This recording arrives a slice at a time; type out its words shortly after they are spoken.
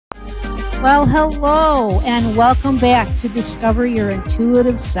Well, hello, and welcome back to Discover Your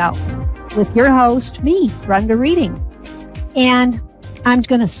Intuitive Self with your host, me, Brenda Reading. And I'm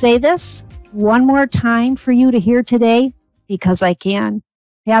going to say this one more time for you to hear today because I can.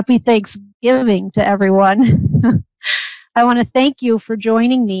 Happy Thanksgiving to everyone. I want to thank you for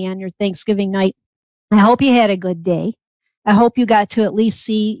joining me on your Thanksgiving night. I hope you had a good day. I hope you got to at least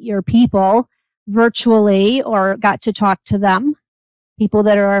see your people virtually or got to talk to them. People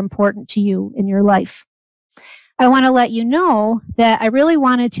that are important to you in your life. I want to let you know that I really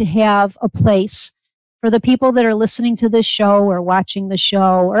wanted to have a place for the people that are listening to this show or watching the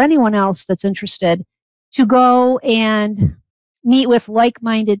show or anyone else that's interested to go and meet with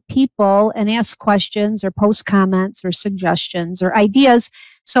like-minded people and ask questions or post comments or suggestions or ideas.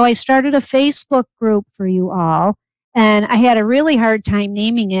 So I started a Facebook group for you all, and I had a really hard time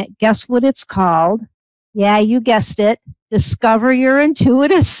naming it. Guess what it's called? Yeah, you guessed it. Discover Your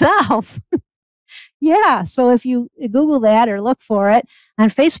Intuitive Self. Yeah, so if you Google that or look for it on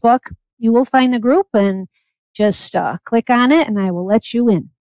Facebook, you will find the group and just click on it and I will let you in.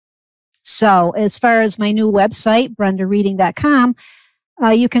 So as far as my new website, brendareading.com,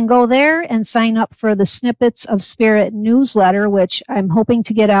 you can go there and sign up for the Snippets of Spirit newsletter, which I'm hoping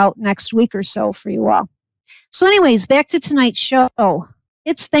to get out next week or so for you all. So anyways, back to tonight's show.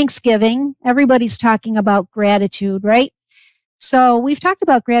 It's Thanksgiving. Everybody's talking about gratitude, right? So we've talked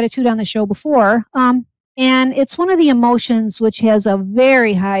about gratitude on the show before, and it's one of the emotions which has a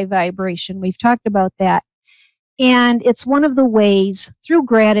very high vibration. We've talked about that. And it's one of the ways through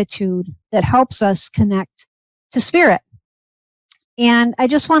gratitude that helps us connect to spirit. And I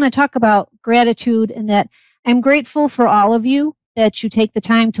just want to talk about gratitude and that I'm grateful for all of you that you take the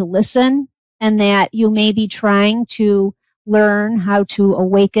time to listen and that you may be trying to learn how to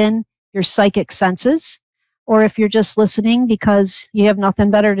awaken your psychic senses. Or if you're just listening because you have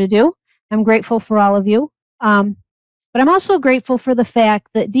nothing better to do, I'm grateful for all of you. But I'm also grateful for the fact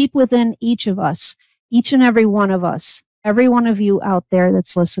that deep within each of us, each and every one of us, every one of you out there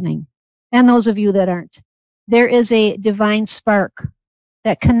that's listening, and those of you that aren't, there is a divine spark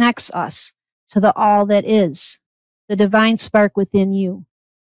that connects us to the all that is, the divine spark within you.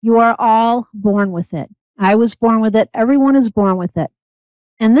 You are all born with it. I was born with it. Everyone is born with it.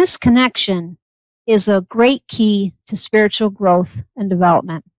 And this connection is a great key to spiritual growth and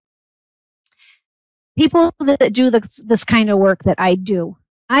development. People that do this kind of work that I do,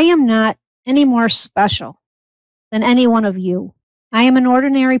 I am not any more special than any one of you. I am an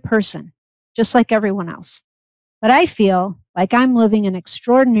ordinary person, just like everyone else. But I feel like I'm living an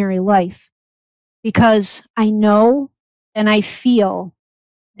extraordinary life because I know and I feel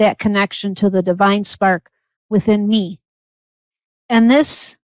that connection to the divine spark within me. And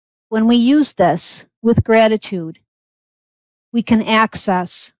this, when we use this with gratitude, we can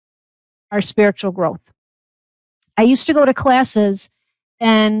access our spiritual growth. I used to go to classes,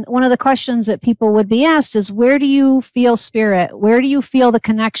 and one of the questions that people would be asked is, where do you feel spirit? Where do you feel the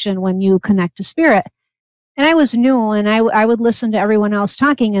connection when you connect to spirit? And I was new, and I would listen to everyone else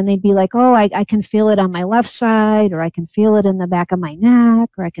talking, and they'd be like, oh, I can feel it on my left side, or I can feel it in the back of my neck,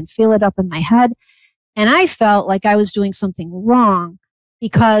 or I can feel it up in my head. And I felt like I was doing something wrong.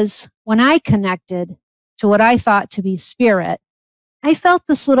 Because when I connected to what I thought to be spirit, I felt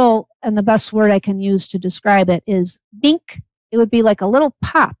this little, and the best word I can use to describe it is bink. It would be like a little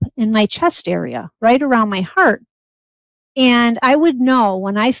pop in my chest area, right around my heart. And I would know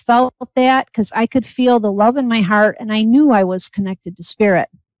when I felt that because I could feel the love in my heart and I knew I was connected to spirit.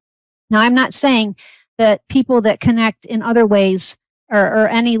 Now, I'm not saying that people that connect in other ways are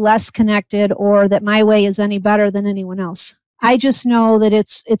any less connected or that my way is any better than anyone else. I just know that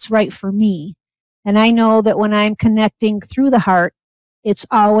it's right for me. And I know that when I'm connecting through the heart, it's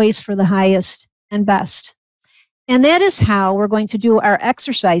always for the highest and best. And that is how we're going to do our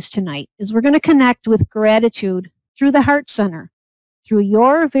exercise tonight, is we're going to connect with gratitude through the heart center, through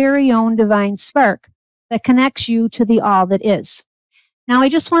your very own divine spark that connects you to the all that is. Now, I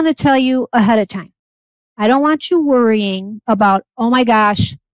just want to tell you ahead of time, I don't want you worrying about, oh my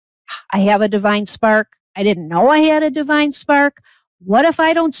gosh, I have a divine spark. I didn't know I had a divine spark. What if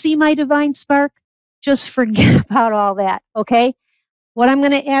I don't see my divine spark? Just forget about all that, okay? What I'm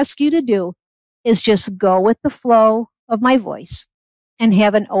going to ask you to do is just go with the flow of my voice and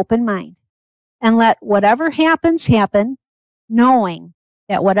have an open mind and let whatever happens happen, knowing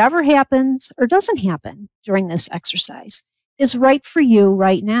that whatever happens or doesn't happen during this exercise is right for you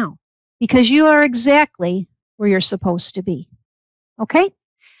right now because you are exactly where you're supposed to be, okay?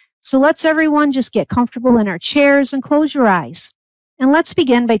 So let's everyone just get comfortable in our chairs and close your eyes. And let's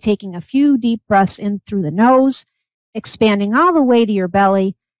begin by taking a few deep breaths in through the nose, expanding all the way to your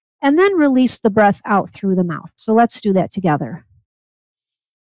belly, And then release the breath out through the mouth. So let's do that together.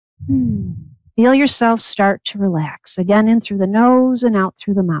 Feel yourself start to relax. Again, in through the nose and out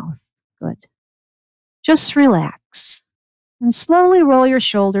through the mouth. Good. Just relax. And slowly roll your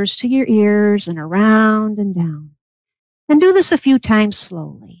shoulders to your ears and around and down. And do this a few times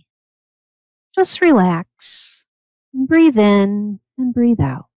slowly. Just relax. And breathe in and breathe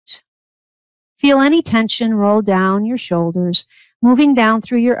out. Feel any tension roll down your shoulders, moving down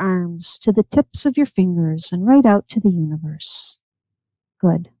through your arms to the tips of your fingers and right out to the universe.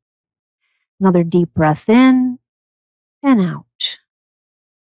 Good. Another deep breath in and out.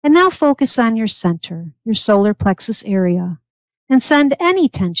 And now focus on your center, your solar plexus area, and send any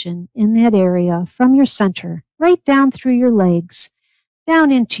tension in that area from your center right down through your legs,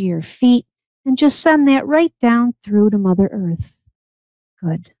 down into your feet, and just send that right down through to Mother Earth.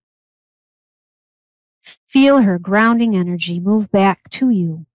 Good. Feel her grounding energy move back to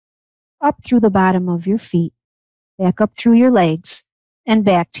you, up through the bottom of your feet, back up through your legs, and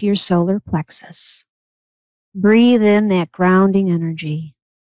back to your solar plexus. Breathe in that grounding energy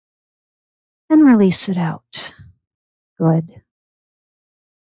and release it out. Good.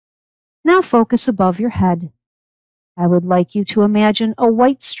 Now focus above your head. I would like you to imagine a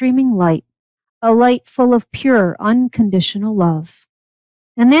white streaming light, a light full of pure, unconditional love.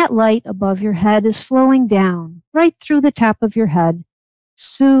 And that light above your head is flowing down, right through the top of your head,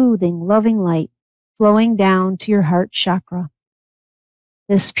 soothing, loving light, flowing down to your heart chakra.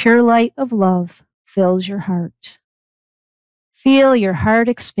 This pure light of love fills your heart. Feel your heart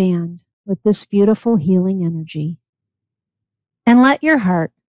expand with this beautiful healing energy. And let your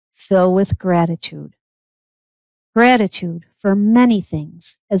heart fill with gratitude. Gratitude for many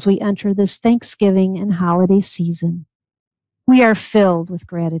things as we enter this Thanksgiving and holiday season. We are filled with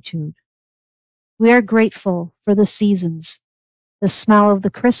gratitude. We are grateful for the seasons, the smell of the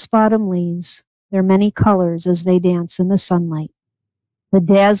crisp autumn leaves, their many colors as they dance in the sunlight, the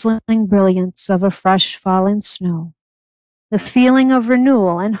dazzling brilliance of a fresh fallen snow, the feeling of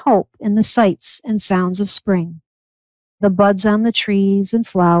renewal and hope in the sights and sounds of spring, the buds on the trees and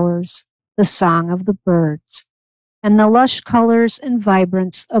flowers, the song of the birds, and the lush colors and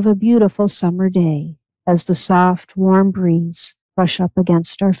vibrance of a beautiful summer day as the soft, warm breeze brush up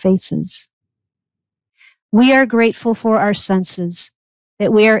against our faces. We are grateful for our senses,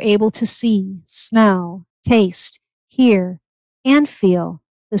 that we are able to see, smell, taste, hear, and feel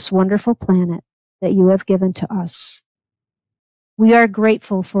this wonderful planet that you have given to us. We are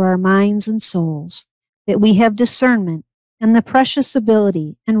grateful for our minds and souls, that we have discernment and the precious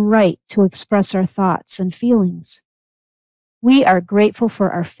ability and right to express our thoughts and feelings. We are grateful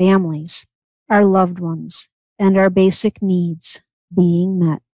for our families, our loved ones, and our basic needs being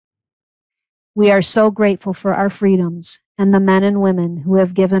met. We are so grateful for our freedoms and the men and women who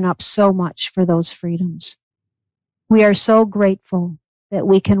have given up so much for those freedoms. We are so grateful that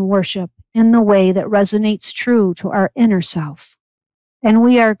we can worship in the way that resonates true to our inner self. And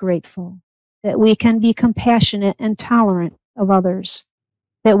we are grateful that we can be compassionate and tolerant of others,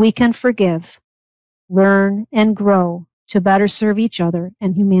 that we can forgive, learn, and grow to better serve each other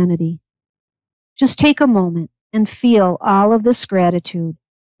and humanity. Just take a moment and feel all of this gratitude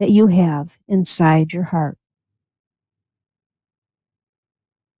that you have inside your heart.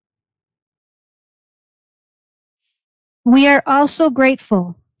 We are also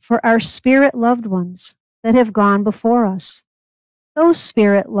grateful for our spirit loved ones that have gone before us, those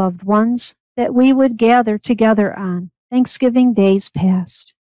spirit loved ones that we would gather together on Thanksgiving days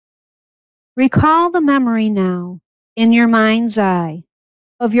past. Recall the memory now in your mind's eye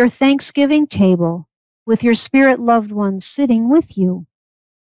of your Thanksgiving table with your spirit loved ones sitting with you.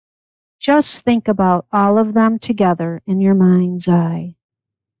 Just think about all of them together in your mind's eye.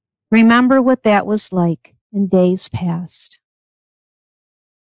 Remember what that was like in days past.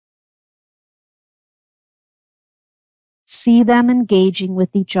 See them engaging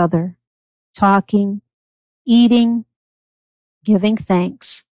with each other, talking, eating, giving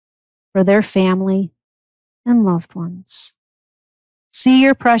thanks for their family and loved ones. See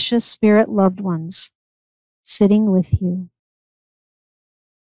your precious spirit loved ones sitting with you.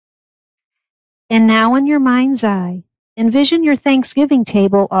 And now in your mind's eye, envision your Thanksgiving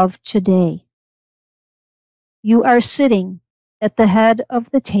table of today. You are sitting at the head of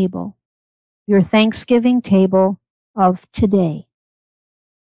the table, your Thanksgiving table of today.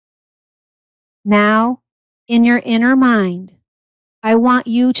 Now, in your inner mind, I want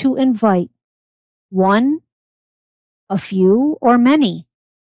you to invite one, a few, or many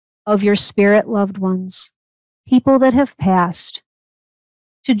of your spirit loved ones, people that have passed,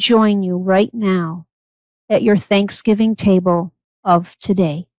 to join you right now at your Thanksgiving table of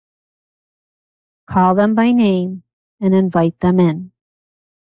today. Call them by name and invite them in.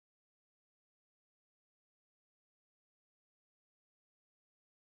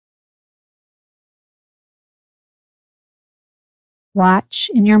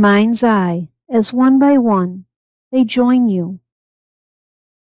 Watch in your mind's eye as one by one they join you.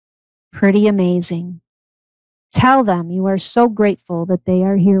 Pretty amazing. Tell them you are so grateful that they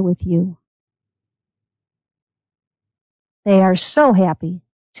are here with you. They are so happy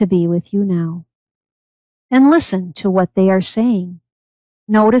to be with you now. And listen to what they are saying.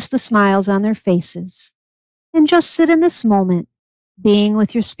 Notice the smiles on their faces. And just sit in this moment, being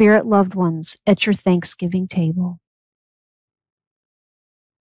with your spirit loved ones at your Thanksgiving table.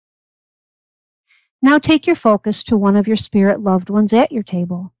 Now take your focus to one of your spirit loved ones at your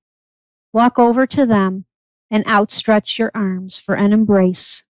table. Walk over to them and outstretch your arms for an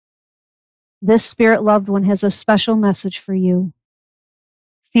embrace. This spirit loved one has a special message for you.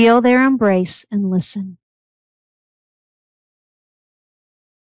 Feel their embrace and listen.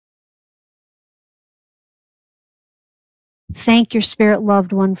 Thank your spirit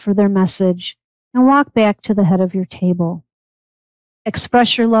loved one for their message and walk back to the head of your table.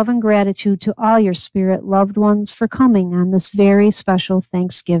 Express your love and gratitude to all your spirit loved ones for coming on this very special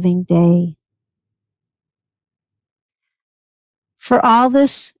Thanksgiving day. For all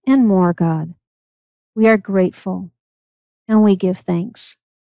this and more, God, we are grateful and we give thanks.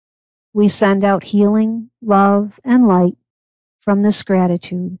 We send out healing, love, and light from this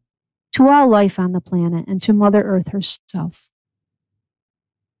gratitude to all life on the planet and to Mother Earth herself.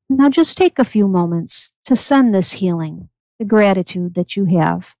 Now just take a few moments to send this healing, the gratitude that you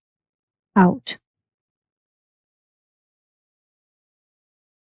have, out.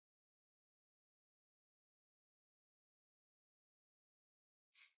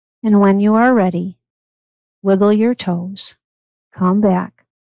 And when you are ready, wiggle your toes, come back,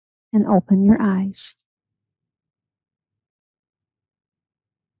 and open your eyes.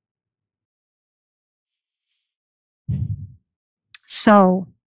 So,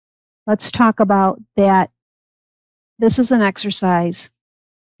 let's talk about that. This is an exercise.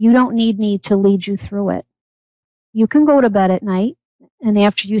 You don't need me to lead you through it. You can go to bed at night, and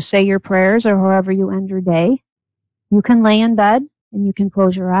after you say your prayers or however you end your day, you can lay in bed and you can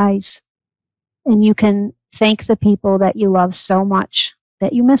close your eyes. And you can thank the people that you love so much,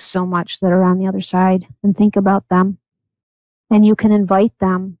 that you miss so much, that are on the other side, and think about them. And you can invite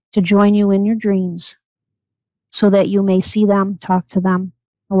them to join you in your dreams so that you may see them, talk to them.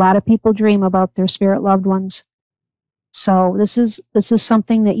 A lot of people dream about their spirit loved ones. So this is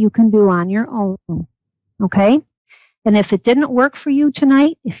something that you can do on your own, okay? And if it didn't work for you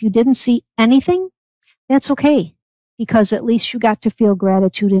tonight, if you didn't see anything, that's okay, because at least you got to feel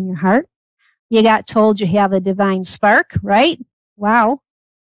gratitude in your heart. You got told you have a divine spark, right? Wow.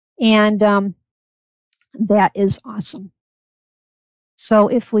 And that is awesome. So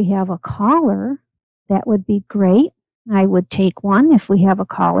if we have a caller, that would be great. I would take one if we have a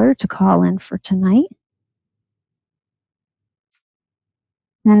caller to call in for tonight.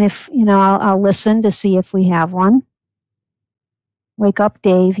 And if, I'll listen to see if we have one. Wake up,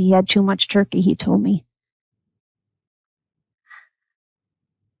 Dave. He had too much turkey, he told me.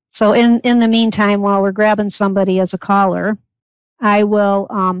 So in the meantime, while we're grabbing somebody as a caller, I will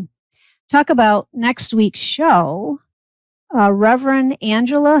talk about next week's show. Reverend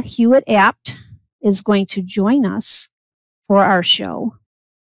Angela Hewitt-Apt is going to join us for our show.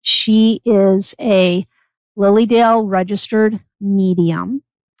 She is a Lilydale registered medium,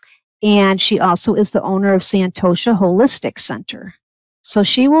 and she also is the owner of Santosha Holistic Center. So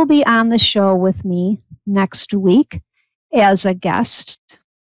she will be on the show with me next week as a guest.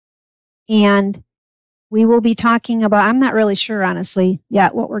 And we will be talking about, I'm not really sure, honestly,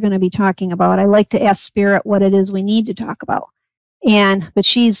 yet what we're going to be talking about. I like to ask Spirit what it is we need to talk about. But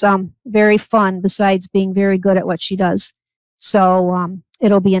she's very fun, besides being very good at what she does. So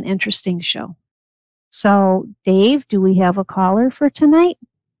it'll be an interesting show. So, Dave, do we have a caller for tonight?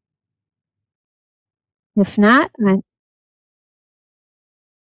 If not,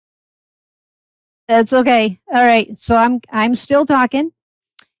 that's okay. All right. So I'm still talking.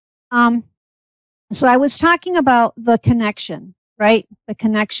 So I was talking about the connection, right? The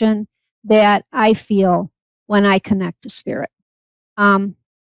connection that I feel when I connect to Spirit. And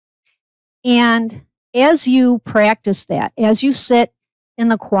as you practice that, as you sit in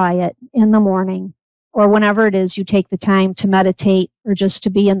the quiet in the morning, or whenever it is you take the time to meditate or just to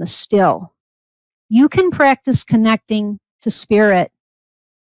be in the still, you can practice connecting to Spirit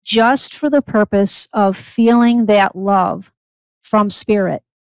just for the purpose of feeling that love from Spirit,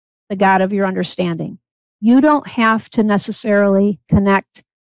 the God of your understanding. You don't have to necessarily connect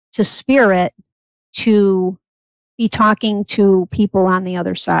to Spirit to be talking to people on the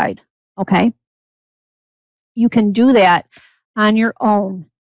other side. Okay? You can do that on your own,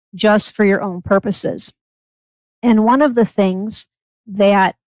 just for your own purposes. And one of the things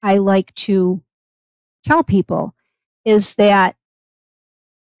that I like to tell people is that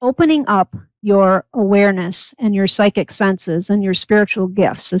opening up your awareness and your psychic senses and your spiritual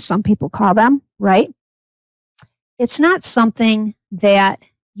gifts, as some people call them, right? It's not something that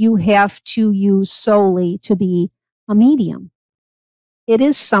you have to use solely to be a medium. It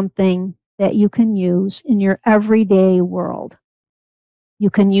is something that you can use in your everyday world.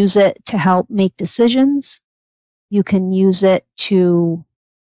 You can use it to help make decisions. You can use it to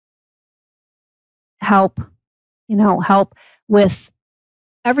help with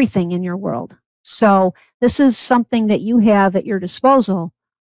everything in your world. So this is something that you have at your disposal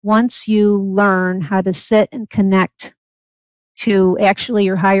once you learn how to sit and connect to actually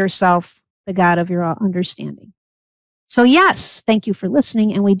your higher self, the God of your understanding. So yes, thank you for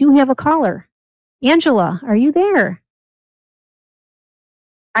listening. And we do have a caller. Angela, are you there?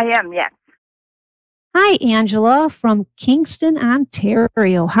 I am, yes. Hi, Angela from Kingston,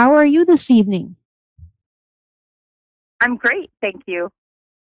 Ontario. How are you this evening? I'm great, thank you.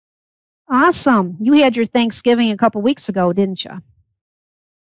 Awesome. You had your Thanksgiving a couple weeks ago, didn't you?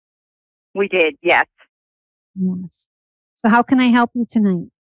 We did, yes. Yes. So how can I help you tonight?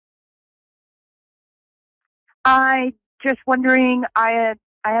 I just wondering, I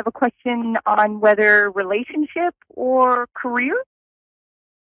have a question on whether relationship or career.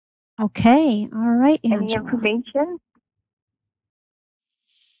 Okay. All right, Angela. Any information?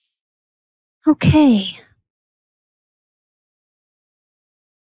 Okay.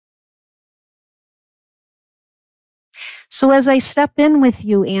 So as I step in with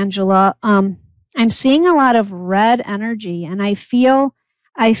you, Angela, I'm seeing a lot of red energy, and I feel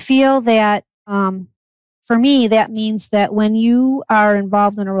that for me, that means that when you are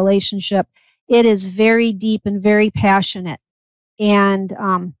involved in a relationship, it is very deep and very passionate, and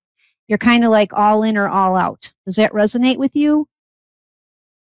you're kind of like all in or all out. Does that resonate with you?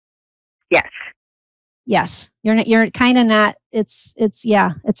 Yes. Yes. You're kind of not. It's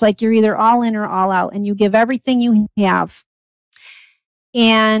like you're either all in or all out, and you give everything you have.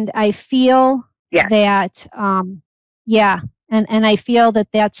 And I feel that, and I feel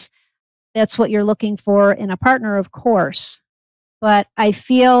that that's what you're looking for in a partner, of course. But I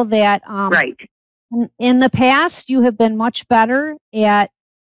feel that right. In the past, you have been much better at,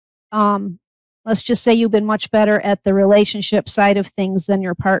 let's just say you've been much better at the relationship side of things than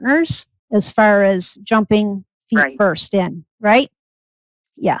your partners, as far as jumping feet first in, right?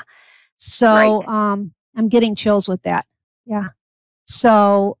 Yeah. So I'm getting chills with that. Yeah.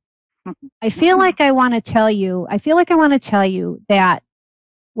 So I feel like I want to tell you that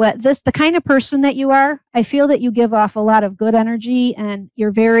the kind of person that you are, I feel that you give off a lot of good energy, and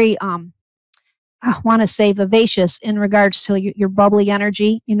you're very, I want to say vivacious in regards to your bubbly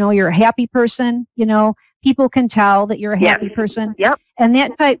energy. You're a happy person. People can tell that you're a happy person. Yep. And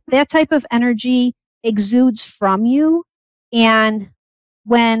that type of energy exudes from you. And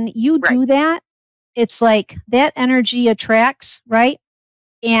when you do that, it's like that energy attracts, right?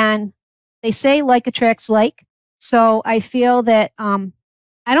 And they say like attracts like. So I feel that I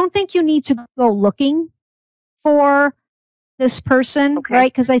don't think you need to go looking for this person,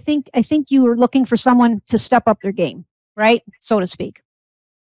 right? Because I think you were looking for someone to step up their game, right? So to speak.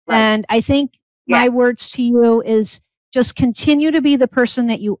 Right. And I think my words to you is just continue to be the person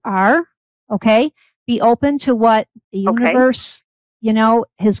that you are, okay? Be open to what the universe,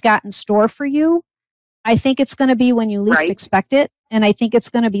 has got in store for you. I think it's going to be when you least expect it. And I think it's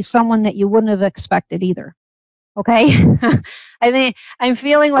going to be someone that you wouldn't have expected either. Okay? I mean, I'm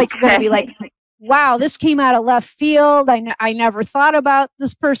feeling like you're going to be like, wow, this came out of left field. I never thought about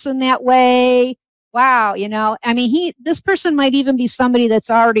this person that way. Wow, I mean, this person might even be somebody that's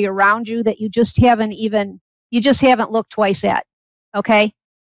already around you that you just haven't looked twice at. Okay?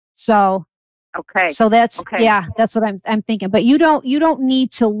 So that's that's what I'm thinking. But you don't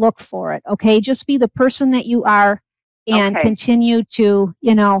need to look for it. Okay? Just be the person that you are and continue to,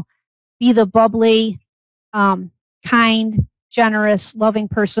 be the bubbly, kind, generous, loving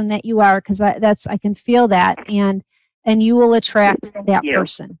person that you are, because I can feel that, and you will attract that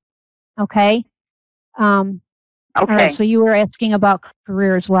person. Okay. All right. So you were asking about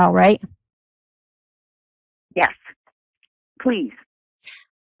career as well, right? Yes. Please.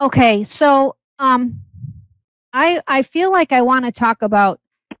 Okay. So I feel like I want to talk about,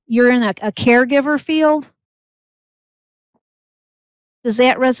 you're in a caregiver field. Does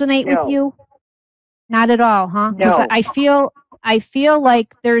that resonate with you? Not at all, huh? No. I feel I feel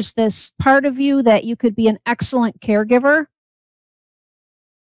like there's this part of you that you could be an excellent caregiver.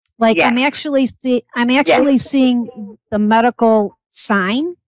 Like, Yes. I'm actually seeing the medical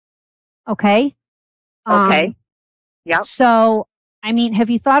sign. Okay. Okay. Yep. So, I mean, have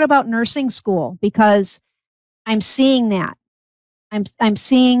you thought about nursing school? Because I'm seeing that. I'm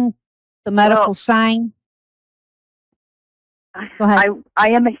seeing the medical sign. Go ahead. I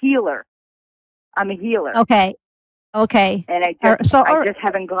am a healer. I'm a healer. Okay. Okay. And I just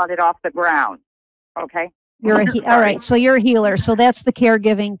haven't got it off the ground. Okay. You're all right. So you're a healer. So that's the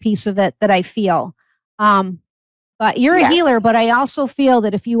caregiving piece of it that I feel. But you're a healer. But I also feel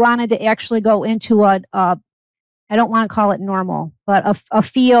that if you wanted to actually go into I don't want to call it normal, but a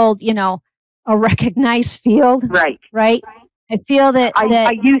field, you know, a recognized field. Right. Right. I feel that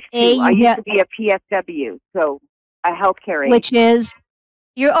I used to be a PSW, so a healthcare aide. Which is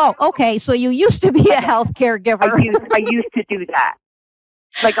okay. So you used to be a healthcare giver. I used to do that.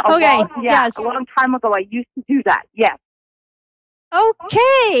 Like a long time ago, I used to do that. Yes.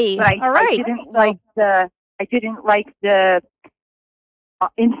 Okay. But all right. I didn't like the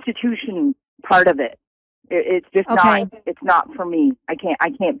institution part of it. It's just not. It's not for me. I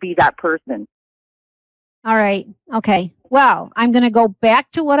can't be that person. All right. Okay. Well, I'm going to go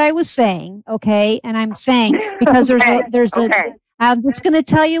back to what I was saying. Okay. And I'm saying because I'm just going to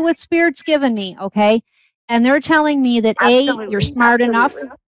tell you what Spirit's given me. Okay. And they're telling me that you're smart enough.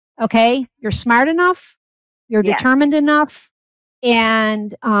 Okay. You're smart enough. You're determined enough.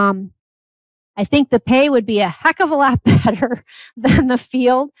 And I think the pay would be a heck of a lot better than the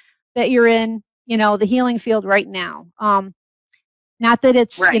field that you're in, you know, the healing field right now. Not that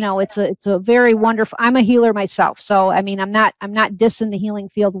it's, you know, it's a very wonderful, I'm a healer myself. So, I mean, I'm not dissing the healing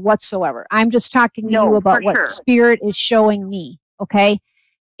field whatsoever. I'm just talking to you about what Spirit is showing me. Okay.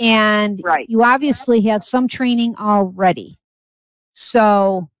 And you obviously have some training already.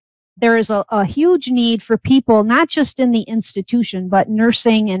 So there is a huge need for people, not just in the institution, but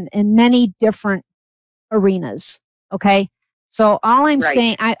nursing and in many different arenas. Okay. So all I'm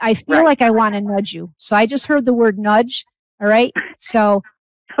saying, I feel like I want to nudge you. So I just heard the word nudge. All right. So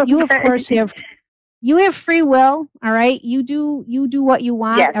you, of course, have free will. All right. You do what you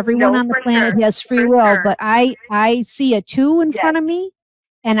want. Yes, everyone on the planet has free will. But I see a 2 in front of me.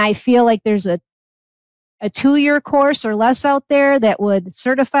 And I feel like there's a 2-year course or less out there that would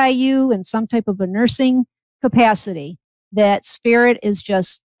certify you in some type of a nursing capacity. That Spirit is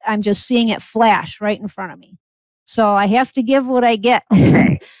I'm just seeing it flash right in front of me. So I have to give what I get.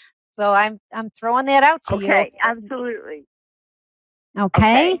 Okay. So I'm throwing that out to you. Okay, absolutely.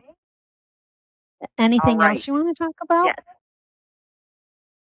 Okay. Anything else you want to talk about? Yes.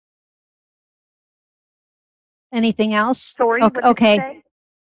 Anything else? Sorry. Okay. What did you say?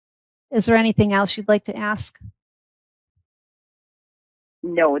 Is there anything else you'd like to ask?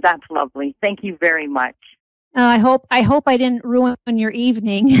 No, that's lovely. Thank you very much. I hope I didn't ruin your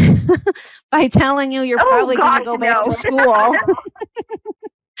evening by telling you you're probably going to go back to school.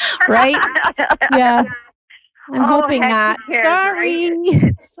 Right? Yeah. I'm hoping not. Sorry.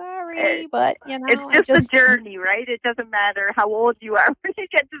 Right? Sorry, but you know, it's just a journey, right? It doesn't matter how old you are when you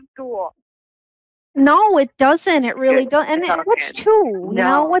get to school. No, it doesn't. It really doesn't. And what's 2? You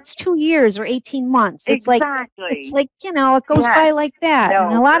know, what's 2 years or 18 months? It's like, you know, it goes by like that. No,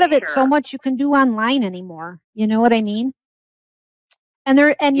 and a lot of it's so much you can do online anymore. You know what I mean? And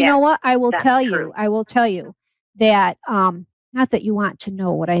you know what? I will tell you that, not that you want to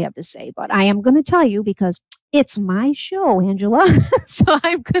know what I have to say, but I am going to tell you because it's my show, Angela. So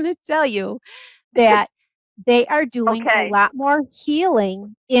I'm going to tell you that they are doing a lot more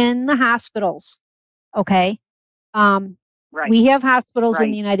healing in the hospitals. Okay. We have hospitals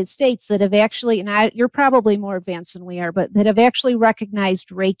in the United States that have actually, and you're probably more advanced than we are, but that have actually recognized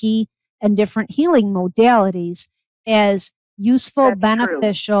Reiki and different healing modalities as useful,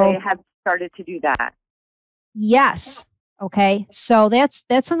 beneficial. True. They have started to do that. Yes. Okay. So that's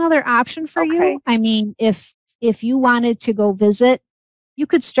another option for you. I mean, if you wanted to go visit, you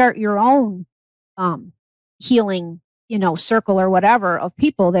could start your own healing, you know, circle or whatever of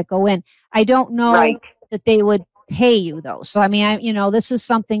people that go in. I don't know that they would pay you though. So I mean, you know, this is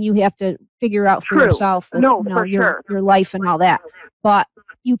something you have to figure out for yourself with, your life and all that. But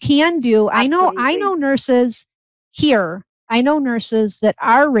you can do. Absolutely. I know nurses here. I know nurses that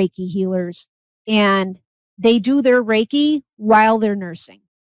are Reiki healers, and they do their Reiki while they're nursing.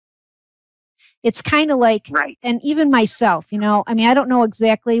 It's kind of like, and even myself, you know, I mean, I don't know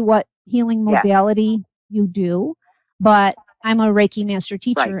exactly what healing modality you do, but I'm a Reiki master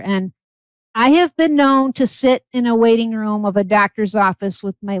teacher, and I have been known to sit in a waiting room of a doctor's office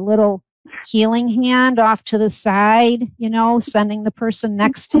with my little healing hand off to the side, sending the person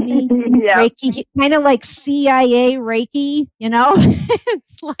next to me. Reiki, kind of like CIA Reiki,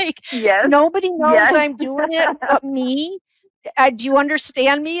 It's like nobody knows I'm doing it but me. Do you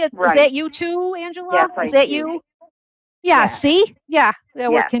understand me? Is that you too, Angela? Yes, is that you? Yeah, see? Yeah,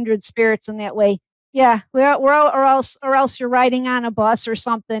 we're kindred spirits in that way. Yeah, or else you're riding on a bus or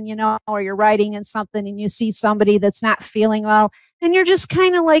something, or you're riding in something and you see somebody that's not feeling well, and you're just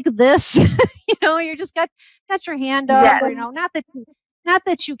kind of like this, you just got your hand up, not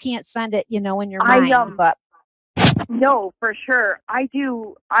that you can't send it, in your mind, but no, for sure. I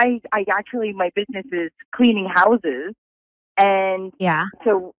do. I actually, my business is cleaning houses, and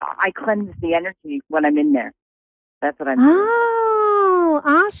so I cleanse the energy when I'm in there. That's what I'm doing. Oh,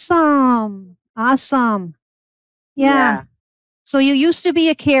 awesome. Yeah. So you used to be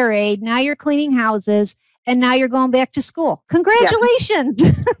a care aide. Now you're cleaning houses, and now you're going back to school. Congratulations.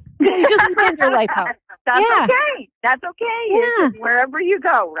 You just planned your life out. That's okay. That's okay. Yeah. Wherever you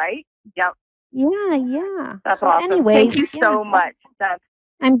go, right? Yep. Yeah. That's so awesome. Anyways, thank you so much.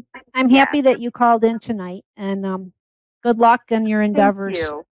 I'm happy that you called in tonight, and good luck in your endeavors.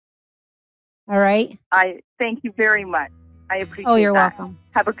 Thank you. All right. I thank you very much. I appreciate that. Oh, you're welcome.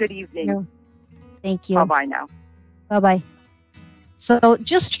 Have a good evening. Thank you. Bye-bye now. Bye-bye. So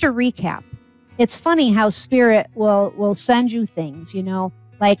just to recap, it's funny how spirit will send you things,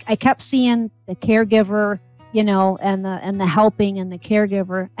 like I kept seeing the caregiver, and the helping and the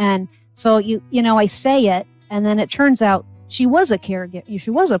caregiver. And so I say it, and then it turns out she was a caregiver,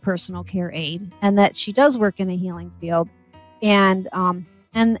 she was a personal care aide, and that she does work in a healing field. And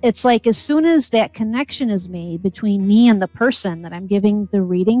it's like as soon as that connection is made between me and the person that I'm giving the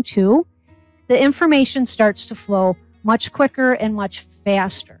reading to, the information starts to flow much quicker and much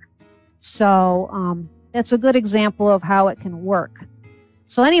faster. So that's a good example of how it can work.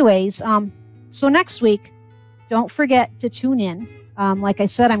 So anyways, so next week, don't forget to tune in. Like I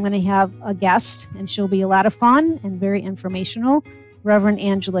said, I'm going to have a guest, and she'll be a lot of fun and very informational, Reverend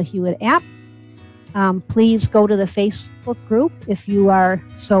Angela Hewitt-App. Please go to the Facebook group if you are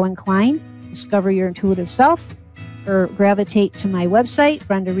so inclined, Discover Your Intuitive Self, or gravitate to my website,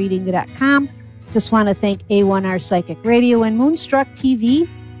 brendareading.com. Just want to thank A1R Psychic Radio and Moonstruck TV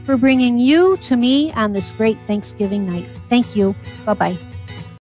for bringing you to me on this great Thanksgiving night. Thank you. Bye-bye.